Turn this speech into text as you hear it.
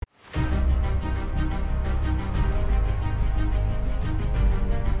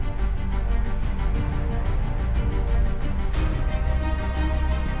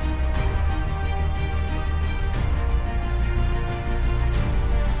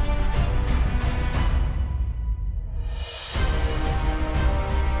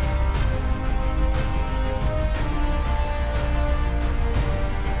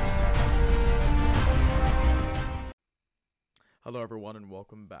everyone, and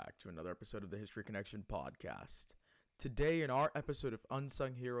welcome back to another episode of the History Connection podcast. Today, in our episode of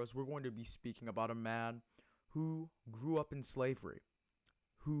Unsung Heroes, we're going to be speaking about a man who grew up in slavery,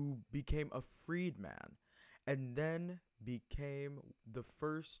 who became a freedman, and then became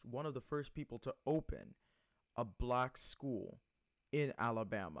one of the first people to open a black school in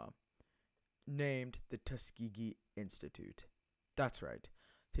Alabama, named the Tuskegee Institute. That's right.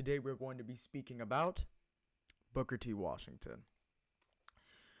 Today, we're going to be speaking about Booker T. Washington.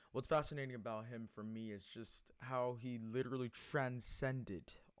 What's fascinating about him for me is just how he literally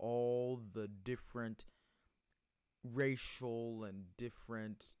transcended all the different racial and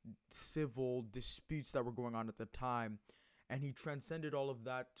different civil disputes that were going on at the time. And he transcended all of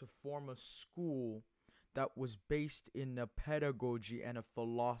that to form a school that was based in a pedagogy and a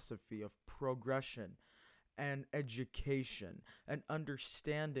philosophy of progression and education, and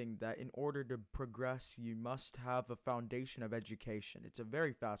understanding that in order to progress, you must have a foundation of education. It's a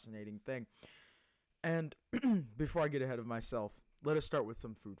very fascinating thing. And before I get ahead of myself, let us start with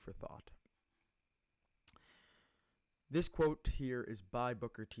some food for thought. This quote here is by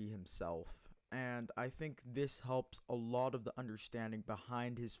Booker T himself, and I think this helps a lot of the understanding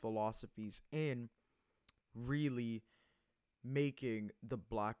behind his philosophies in really making the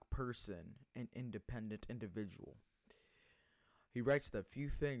black person an independent individual. He writes that few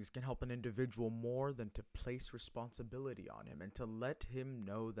things can help an individual more than to place responsibility on him and to let him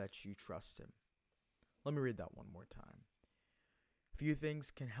know that you trust him. Let me read that one more time. Few things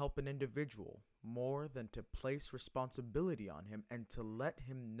can help an individual more than to place responsibility on him and to let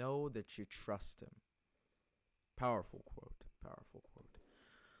him know that you trust him. Powerful quote, powerful quote.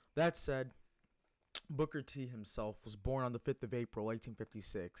 That said, Booker T himself was born on the 5th of April,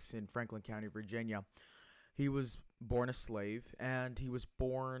 1856 in Franklin County, Virginia. He was born a slave, and he was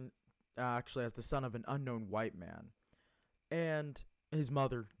born actually as the son of an unknown white man. And his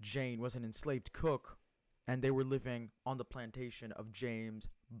mother, Jane, was an enslaved cook, and they were living on the plantation of James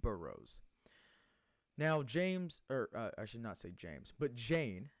Burroughs. Now, Jane,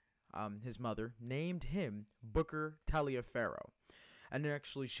 his mother, named him Booker Taliaferro. And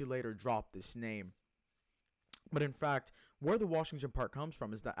actually, she later dropped this name. But in fact, where the Washington part comes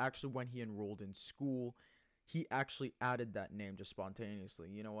from is that actually when he enrolled in school, he actually added that name just spontaneously.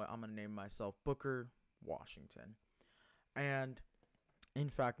 You know what? I'm going to name myself Booker Washington. And in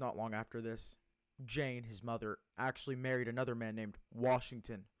fact, not long after this, Jane, his mother, actually married another man named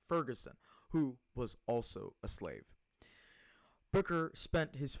Washington Ferguson, who was also a slave. Booker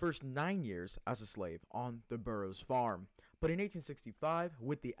spent his first 9 years as a slave on the Burroughs farm. But in 1865,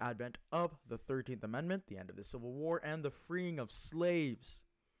 with the advent of the 13th Amendment, the end of the Civil War, and the freeing of slaves,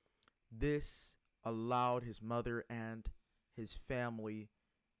 this allowed his mother and his family,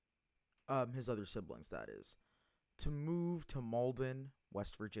 his other siblings that is, to move to Malden,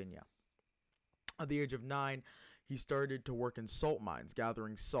 West Virginia. At the age of 9, he started to work in salt mines,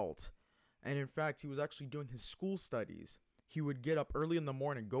 gathering salt. And in fact, he was actually doing his school studies. He would get up early in the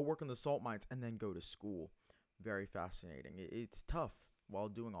morning, go work in the salt mines, and then go to school. Very fascinating. It's tough while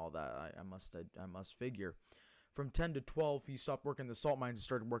doing all that, I must figure. From 10 to 12, he stopped working in the salt mines and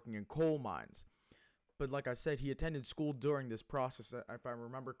started working in coal mines. But like I said, he attended school during this process. If I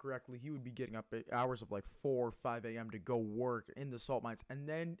remember correctly, he would be getting up at hours of like 4 or 5 a.m. to go work in the salt mines. And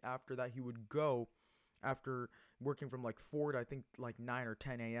then after that, he would go, after working from like 4 to I think like 9 or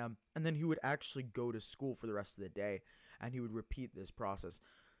 10 a.m. And then he would actually go to school for the rest of the day. And he would repeat this process.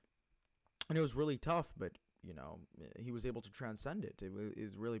 And it was really tough, but you know, he was able to transcend it. It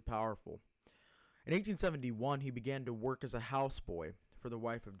was really powerful. In 1871, he began to work as a houseboy for the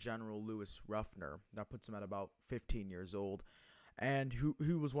wife of General Lewis Ruffner. That puts him at about 15 years old. And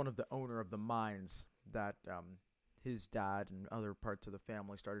who was one of the owner of the mines that his dad and other parts of the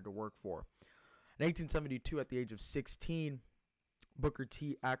family started to work for. In 1872, at the age of 16, Booker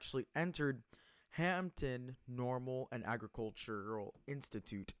T actually entered Hampton Normal and Agricultural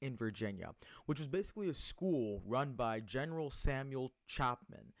Institute in Virginia, which was basically a school run by General Samuel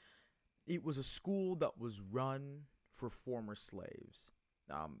Chapman. It was a school that was run for former slaves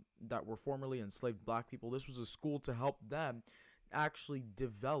that were formerly enslaved black people. This was a school to help them actually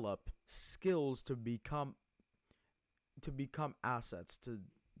develop skills to become assets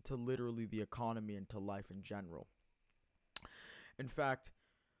to literally the economy and to life in general. In fact,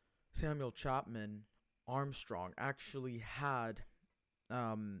 Samuel Chapman Armstrong actually had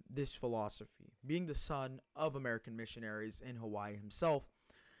this philosophy. Being the son of American missionaries in Hawaii himself,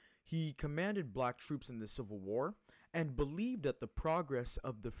 he commanded black troops in the Civil War and believed that the progress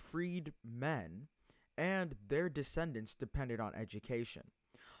of the freed men and their descendants depended on education.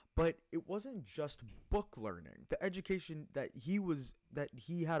 But it wasn't just book learning. The education that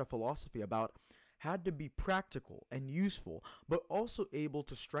he had a philosophy about had to be practical and useful, but also able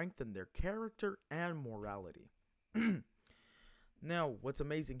to strengthen their character and morality. Now, what's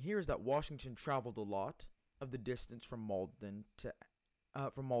amazing here is that Washington traveled a lot of the distance from Malden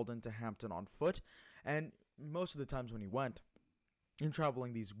to Hampton on foot, and most of the times when he went in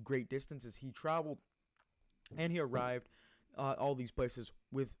traveling these great distances, he traveled and he arrived all these places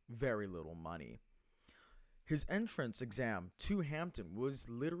with very little money. His entrance exam to Hampton was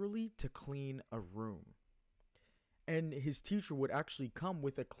literally to clean a room. And his teacher would actually come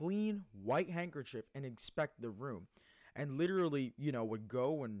with a clean white handkerchief and inspect the room. And literally, would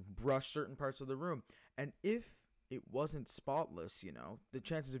go and brush certain parts of the room. And if it wasn't spotless, the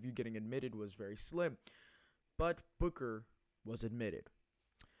chances of you getting admitted was very slim. But Booker was admitted.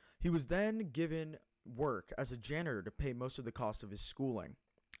 He was then given work as a janitor to pay most of the cost of his schooling,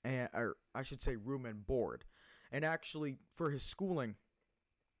 or I should say room and board. And actually, for his schooling,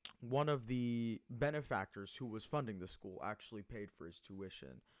 one of the benefactors who was funding the school actually paid for his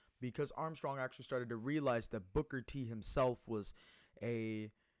tuition, because Armstrong actually started to realize that Booker T himself was a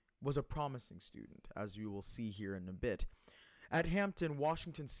promising student, as you will see here in a bit. At Hampton,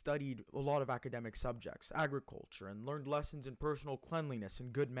 Washington studied a lot of academic subjects, agriculture, and learned lessons in personal cleanliness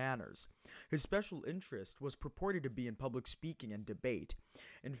and good manners. His special interest was purported to be in public speaking and debate.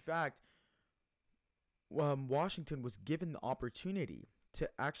 In fact, Washington was given the opportunity to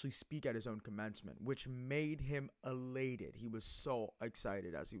actually speak at his own commencement, which made him elated. He was so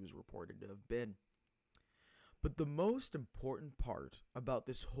excited, as he was reported to have been. But the most important part about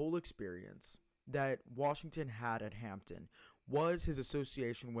this whole experience that Washington had at Hampton was his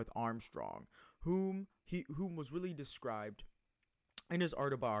association with Armstrong, whom was really described in his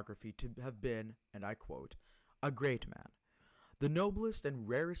autobiography to have been, and I quote, "a great man, the noblest and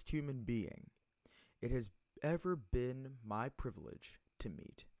rarest human being it has ever been my privilege to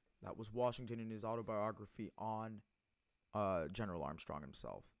meet." That was Washington in his autobiography on General Armstrong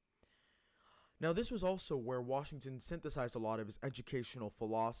himself. Now, this was also where Washington synthesized a lot of his educational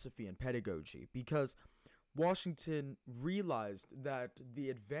philosophy and pedagogy, because Washington realized that the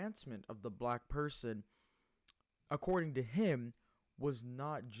advancement of the black person, according to him, was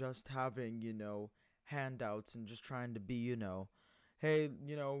not just having, handouts and just trying to be, hey,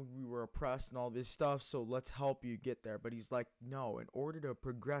 we were oppressed and all this stuff, so let's help you get there. But he's like, no, in order to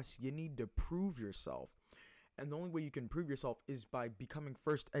progress, you need to prove yourself. And the only way you can prove yourself is by becoming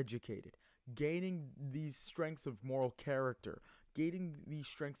first educated, gaining these strengths of moral character, gaining these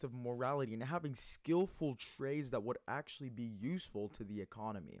strengths of morality, and having skillful trades that would actually be useful to the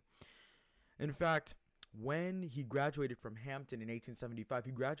economy. In fact, when he graduated from Hampton in 1875,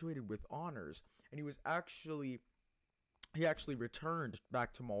 he graduated with honors, and he actually returned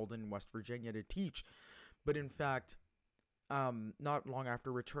back to Malden, West Virginia to teach. But in fact, not long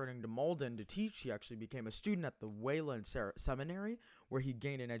after returning to Malden to teach, he actually became a student at the Wayland Seminary, where he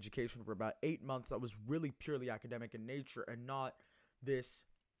gained an education for about 8 months that was really purely academic in nature and not this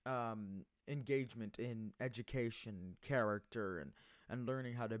engagement in education, character, and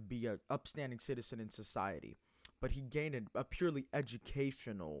learning how to be an upstanding citizen in society. But he gained a purely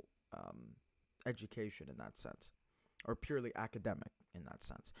educational education in that sense, or purely academic in that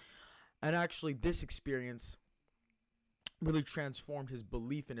sense. And actually, this experience really transformed his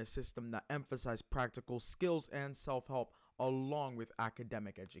belief in a system that emphasized practical skills and self-help along with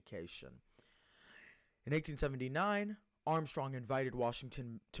academic education. In 1879, Armstrong invited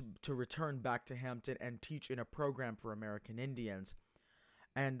Washington to return back to Hampton and teach in a program for American Indians.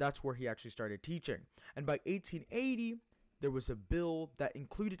 And that's where he actually started teaching. And by 1880, there was a bill that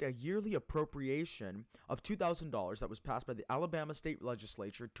included a yearly appropriation of $2,000 that was passed by the Alabama State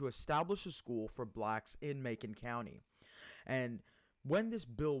Legislature to establish a school for blacks in Macon County. And when this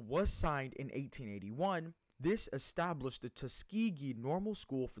bill was signed in 1881, this established the Tuskegee Normal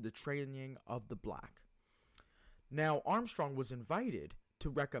School for the training of the black. Now, Armstrong was invited to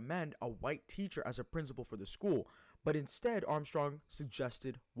recommend a white teacher as a principal for the school, but instead Armstrong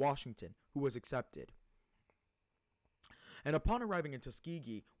suggested Washington, who was accepted. And upon arriving in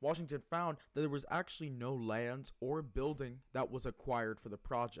Tuskegee, Washington found that there was actually no lands or building that was acquired for the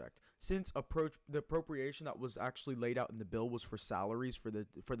project, since the appropriation that was actually laid out in the bill was for salaries for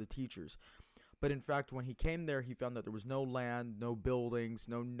the teachers. But in fact, when he came there, he found that there was no land, no buildings,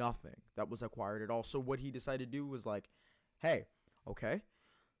 no nothing that was acquired at all. So what he decided to do was like, hey, okay.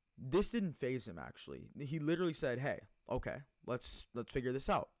 This didn't faze him, actually. He literally said, hey, okay, let's figure this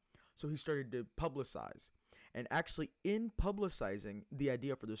out. So he started to publicize. And actually, in publicizing the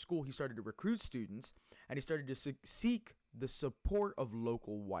idea for the school, he started to recruit students, and he started to seek the support of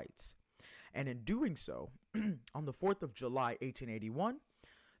local whites. And in doing so, on the 4th of July, 1881,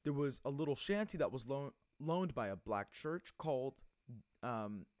 there was a little shanty that was loaned by a black church called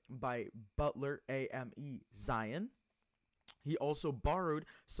by Butler A.M.E. Zion. He also borrowed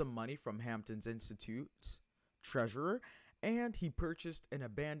some money from Hampton's Institute's treasurer, and he purchased an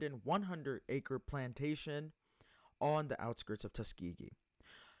abandoned 100-acre plantation on the outskirts of Tuskegee.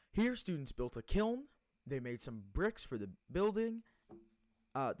 Here, students built a kiln. They made some bricks for the building.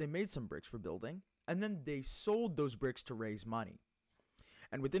 And then they sold those bricks to raise money.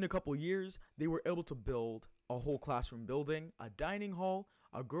 And within a couple years, they were able to build a whole classroom building, a dining hall,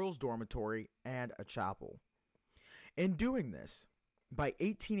 a girls' dormitory, and a chapel. In doing this, by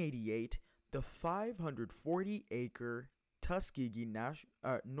 1888, the 540-acre Tuskegee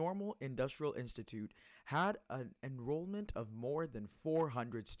Normal Industrial Institute had an enrollment of more than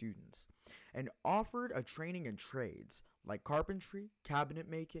 400 students and offered a training in trades like carpentry, cabinet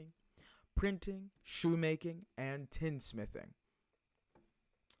making, printing, shoemaking, and tinsmithing.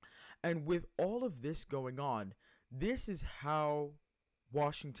 And with all of this going on, this is how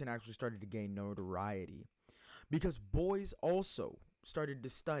Washington actually started to gain notoriety, because boys also started to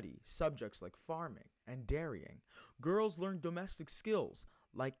study subjects like farming and dairying. Girls learned domestic skills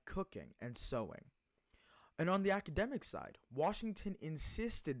like cooking and sewing. And on the academic side, Washington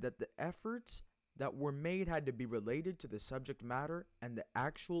insisted that the efforts that were made had to be related to the subject matter and the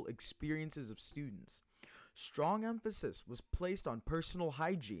actual experiences of students. Strong emphasis was placed on personal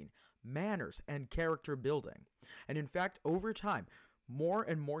hygiene, manners, and character building. And in fact, over time, more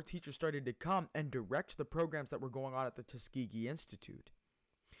and more teachers started to come and direct the programs that were going on at the Tuskegee Institute.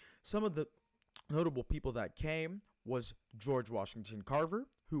 Some of the notable people that came was George Washington Carver,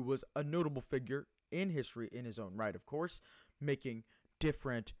 who was a notable figure in history in his own right, of course, making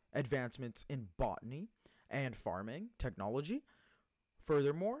different advancements in botany and farming technology.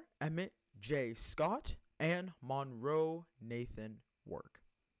 Furthermore, Emmett J. Scott and Monroe Nathan Work.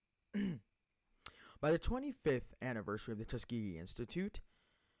 By the 25th anniversary of the Tuskegee Institute,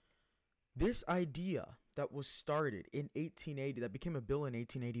 this idea that was started in 1880, that became a bill in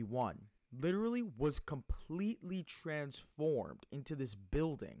 1881, literally was completely transformed into this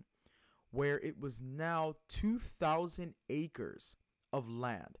building where it was now 2,000 acres of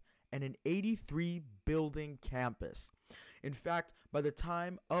land and an 83 building campus. In fact, by the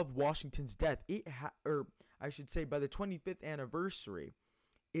time of Washington's death, by the 25th anniversary,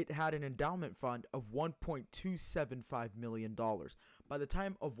 it had an endowment fund of $1.275 million. By the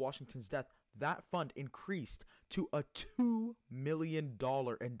time of Washington's death, that fund increased to a $2 million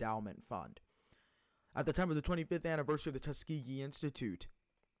endowment fund. At the time of the 25th anniversary of the Tuskegee Institute,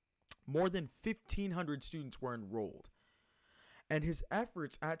 more than 1,500 students were enrolled. And his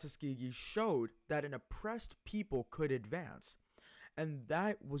efforts at Tuskegee showed that an oppressed people could advance. And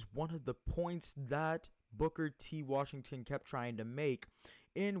that was one of the points that Booker T. Washington kept trying to make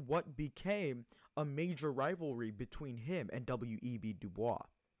in what became a major rivalry between him and W.E.B. Du Bois.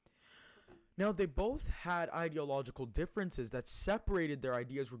 Now, they both had ideological differences that separated their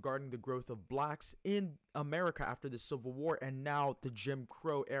ideas regarding the growth of blacks in America after the Civil War and now the Jim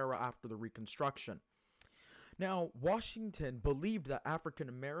Crow era after the Reconstruction. Now, Washington believed that African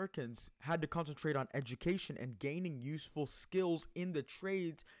Americans had to concentrate on education and gaining useful skills in the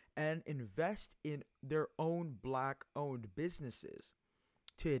trades and invest in their own black-owned businesses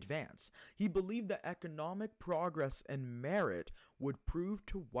to advance. He believed that economic progress and merit would prove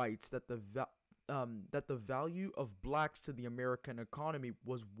to whites that the value of blacks to the American economy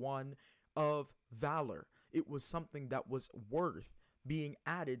was one of valor. It was something that was worth being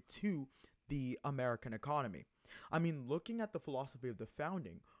added to the American economy. I mean, looking at the philosophy of the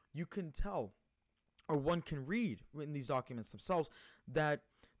founding, you can tell, or one can read in these documents themselves, that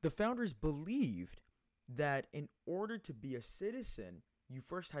the founders believed that in order to be a citizen, you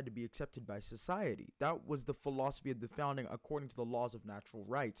first had to be accepted by society. That was the philosophy of the founding according to the laws of natural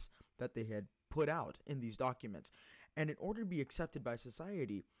rights that they had put out in these documents. And in order to be accepted by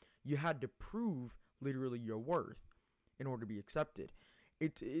society, you had to prove literally your worth in order to be accepted.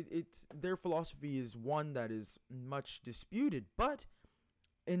 It's their philosophy is one that is much disputed, but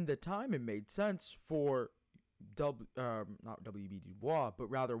in the time it made sense for not W.B. Du Bois, but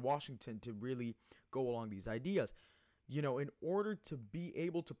rather Washington to really go along these ideas. You know, in order to be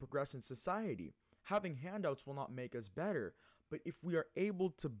able to progress in society, having handouts will not make us better, but if we are able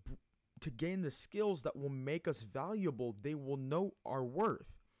to gain the skills that will make us valuable, they will know our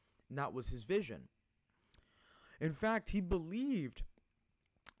worth. And that was his vision. In fact, he believed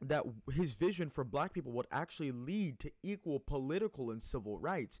that his vision for black people would actually lead to equal political and civil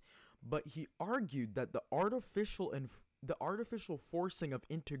rights, but he argued that the artificial the artificial forcing of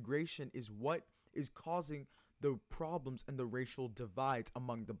integration is what is causing the problems and the racial divides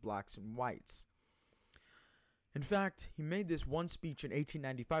among the blacks and whites. In fact, he made this one speech in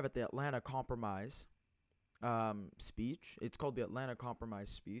 1895 at the Atlanta Compromise speech. It's called the Atlanta Compromise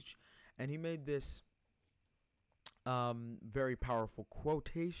speech. And he made this very powerful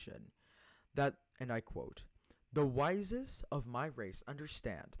quotation that, and I quote, "The wisest of my race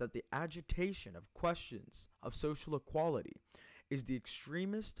understand that the agitation of questions of social equality is the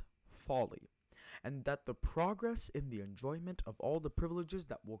extremest folly, and that the progress in the enjoyment of all the privileges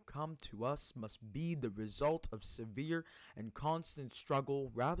that will come to us must be the result of severe and constant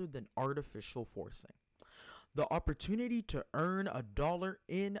struggle rather than artificial forcing. The opportunity to earn $1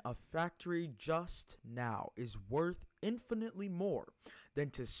 in a factory just now is worth infinitely more than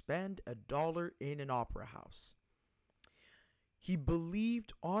to spend $1 in an opera house." He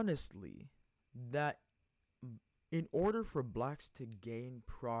believed honestly that in order for blacks to gain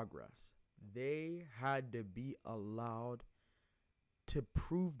progress, they had to be allowed to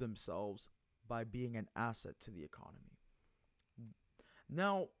prove themselves by being an asset to the economy.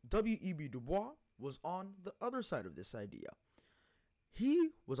 Now, W.E.B. Du Bois was on the other side of this idea.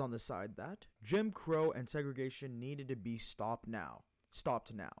 He was on the side that Jim Crow and segregation needed to be stopped now.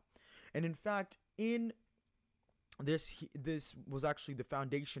 And in fact, this was actually the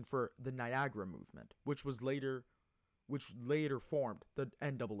foundation for the Niagara movement, which later formed the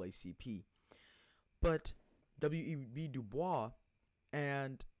NAACP. But W.E.B. Du Bois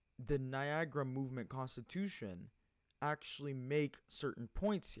and the Niagara movement constitution actually make certain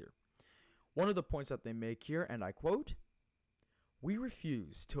points here. One of the points that they make here, and I quote, "We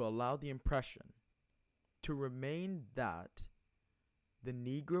refuse to allow the impression to remain that the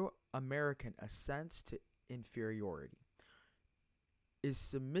Negro American assents to inferiority, is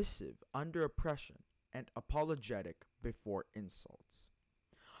submissive under oppression, and apologetic before insults.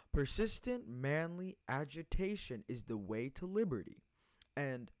 Persistent manly agitation is the way to liberty,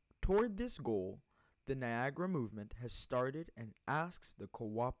 and toward this goal, the Niagara movement has started and asks the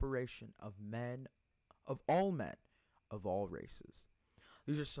cooperation of all men of all races."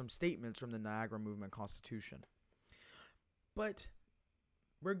 These are some statements from the Niagara movement constitution. But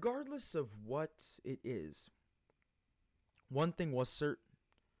regardless of what it is, one thing was certain.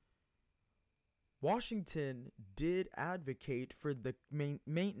 Washington did advocate for the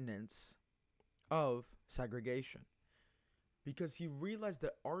maintenance of segregation because he realized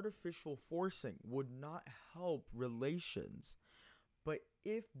that artificial forcing would not help relations, but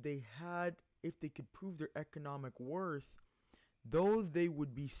if they could prove their economic worth, though they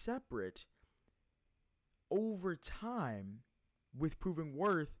would be separate, over time, with proving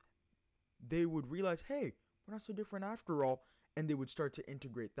worth, they would realize, hey, we're not so different after all, and they would start to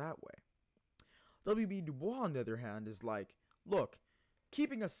integrate that way. W.B. Du Bois, on the other hand, is like, look,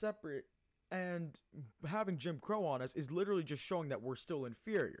 keeping us separate and having Jim Crow on us is literally just showing that we're still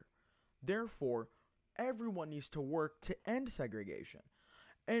inferior. Therefore, everyone needs to work to end segregation.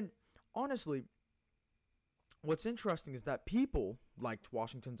 And honestly, what's interesting is that people liked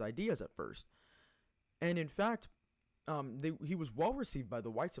Washington's ideas at first. And in fact, he was well received by the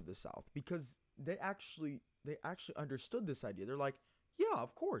whites of the South because they actually understood this idea. They're like, yeah,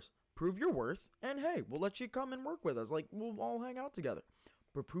 of course, prove your worth, and hey, we'll let you come and work with us. Like, we'll all hang out together.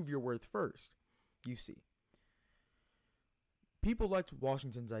 But prove your worth first, you see. People liked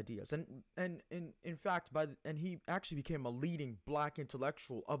Washington's ideas, and in fact, he actually became a leading black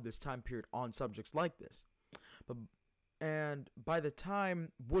intellectual of this time period on subjects like this. And by the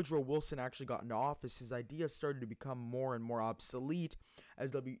time Woodrow Wilson actually got into office, his ideas started to become more and more obsolete as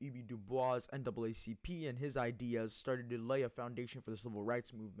W.E.B. Du Bois' NAACP and his ideas started to lay a foundation for the civil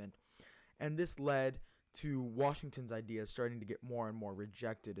rights movement. And this led to Washington's ideas starting to get more and more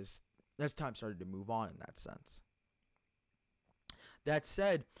rejected as time started to move on in that sense. That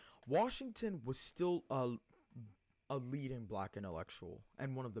said, Washington was still a leading black intellectual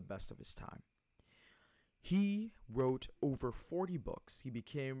and one of the best of his time. He wrote over 40 books. He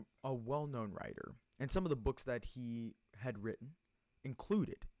became a well-known writer. And some of the books that he had written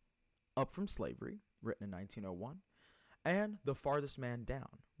included Up From Slavery, written in 1901, and The Farthest Man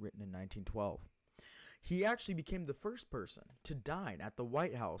Down, written in 1912. He actually became the first person to dine at the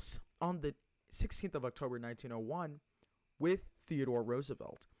White House on the 16th of October 1901 with Theodore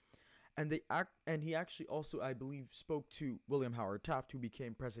Roosevelt. And he actually also, I believe, spoke to William Howard Taft, who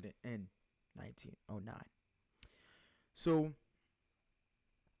became president in 1909. So,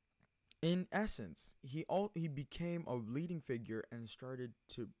 in essence, he became a leading figure and started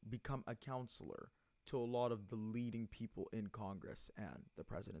to become a counselor to a lot of the leading people in Congress and the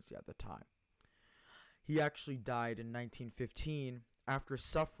presidency at the time. He actually died in 1915 after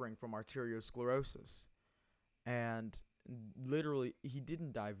suffering from arteriosclerosis. And literally, he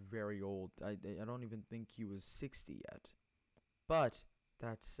didn't die very old. I don't even think he was 60 yet. But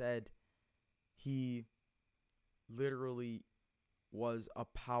that said, he literally was a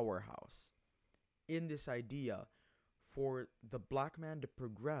powerhouse in this idea. For the black man to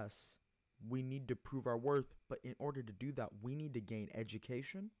progress, we need to prove our worth. But in order to do that, we need to gain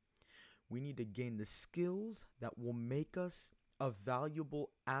education. We need to gain the skills that will make us a valuable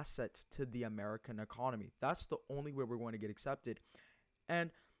asset to the American economy. That's the only way we're going to get accepted.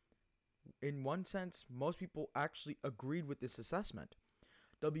 And in one sense, most people actually agreed with this assessment.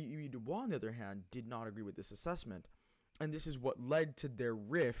 W.E.B. Du Bois, on the other hand, did not agree with this assessment. And this is what led to their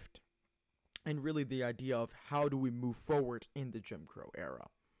rift and really the idea of how do we move forward in the Jim Crow era.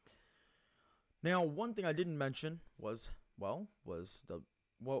 Now, one thing I didn't mention was what was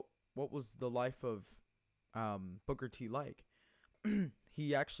the life of Booker T like?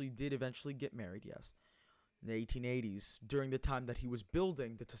 He actually did eventually get married, yes, in the 1880s, during the time that he was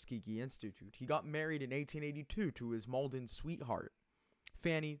building the Tuskegee Institute. He got married in 1882 to his Malden sweetheart,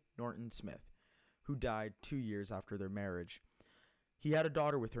 Fannie Norton Smith, who died 2 years after their marriage. He had a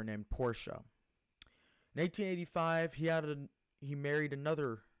daughter with her named Portia. In 1885, he married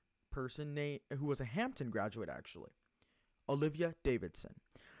another person who was a Hampton graduate, actually, Olivia Davidson.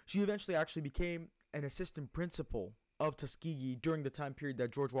 She eventually actually became an assistant principal of Tuskegee during the time period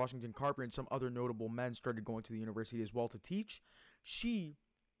that George Washington Carver and some other notable men started going to the university as well to teach. She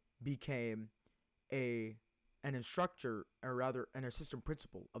became an instructor, or rather an assistant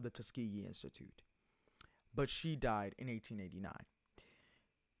principal of the Tuskegee Institute. But she died in 1889.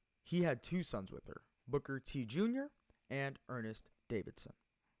 He had 2 sons with her, Booker T. Jr. and Ernest Davidson.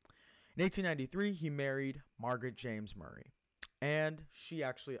 In 1893, he married Margaret James Murray, and she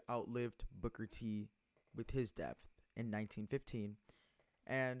actually outlived Booker T with his death in 1915,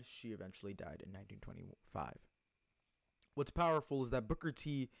 and she eventually died in 1925. What's powerful is that Booker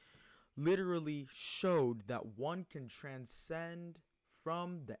T literally showed that one can transcend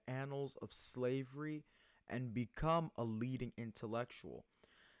from the annals of slavery and become a leading intellectual.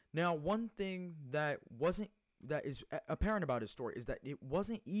 Now, one thing that is apparent about his story is that it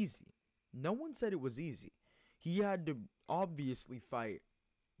wasn't easy. No one said it was easy. He had to obviously fight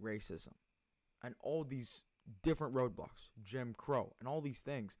racism and all these different roadblocks, Jim Crow, and all these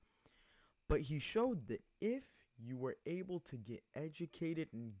things. But he showed that if you were able to get educated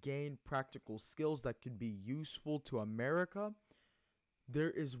and gain practical skills that could be useful to America,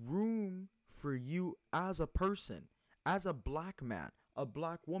 there is room for you as a person, as a black man, a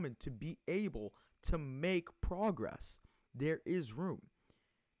black woman, to be able to make progress. There is room.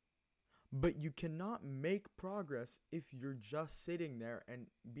 But you cannot make progress if you're just sitting there and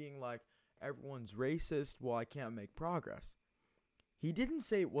being like, everyone's racist, well, I can't make progress. He didn't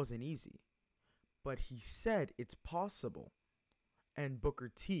say it wasn't easy, but he said it's possible. And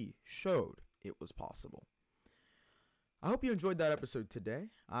Booker T showed it was possible. I hope you enjoyed that episode today.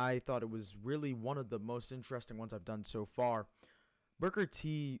 I thought it was really one of the most interesting ones I've done so far. Booker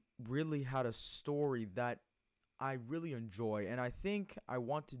T really had a story that I really enjoy, and I think I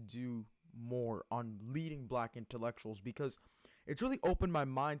want to do more on leading black intellectuals because it's really opened my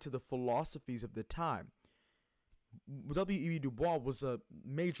mind to the philosophies of the time. W.E.B. Du Bois was a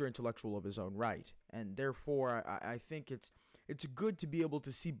major intellectual of his own right, and therefore I think it's good to be able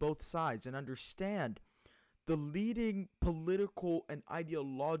to see both sides and understand the leading political and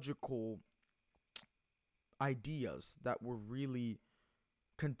ideological ideas that were really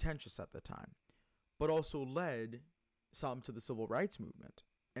contentious at the time, but also led some to the civil rights movement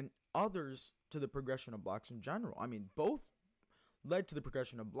and others to the progression of blacks in general. I mean, both led to the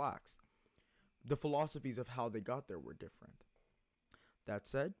progression of blacks. The philosophies of how they got there were different. That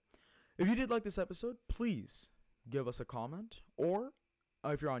said, if you did like this episode, please give us a comment, or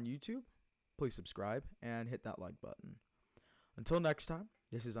if you're on YouTube, please subscribe and hit that like button. Until next time,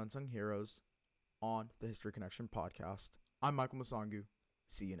 this is Unsung Heroes on the History Connection podcast. I'm Michael Masangu.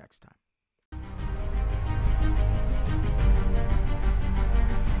 See you next time.